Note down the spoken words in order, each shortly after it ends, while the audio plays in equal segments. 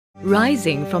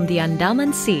Rising from the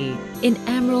Andaman Sea in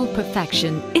emerald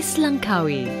perfection is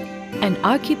Langkawi, an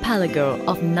archipelago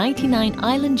of 99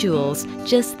 island jewels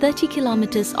just 30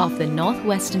 kilometers off the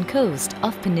northwestern coast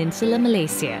of Peninsular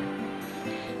Malaysia.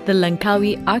 The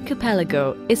Langkawi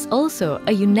archipelago is also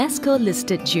a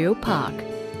UNESCO-listed geopark.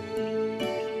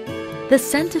 The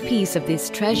centerpiece of this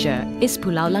treasure is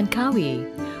Pulau Langkawi,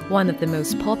 one of the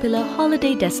most popular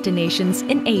holiday destinations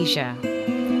in Asia.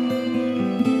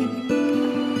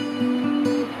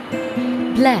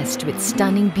 Blessed with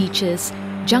stunning beaches,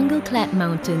 jungle-clad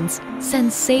mountains,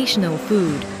 sensational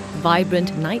food,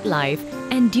 vibrant nightlife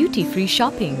and duty-free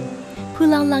shopping,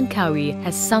 Pulau Langkawi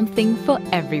has something for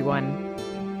everyone.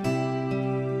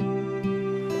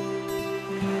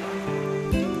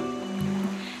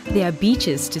 There are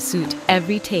beaches to suit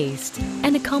every taste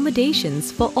and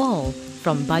accommodations for all,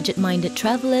 from budget-minded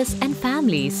travelers and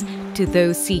families to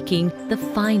those seeking the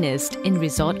finest in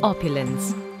resort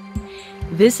opulence.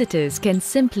 Visitors can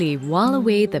simply while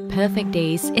away the perfect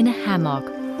days in a hammock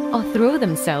or throw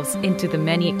themselves into the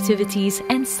many activities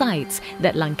and sights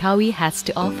that Langkawi has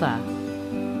to offer.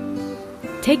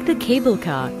 Take the cable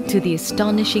car to the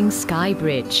astonishing Sky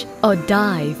Bridge or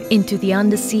dive into the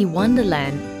undersea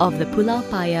wonderland of the Pulau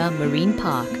Paya Marine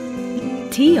Park.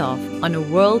 Tee off on a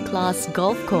world-class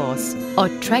golf course or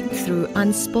trek through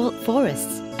unspoilt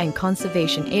forests and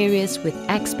conservation areas with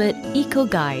expert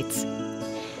eco-guides.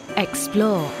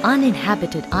 Explore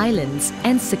uninhabited islands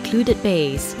and secluded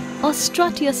bays or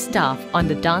strut your stuff on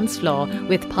the dance floor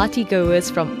with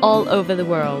partygoers from all over the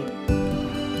world.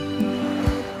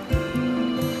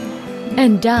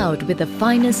 Endowed with the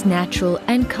finest natural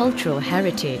and cultural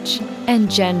heritage and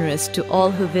generous to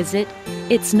all who visit,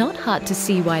 it's not hard to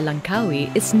see why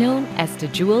Langkawi is known as the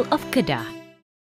Jewel of Kedah.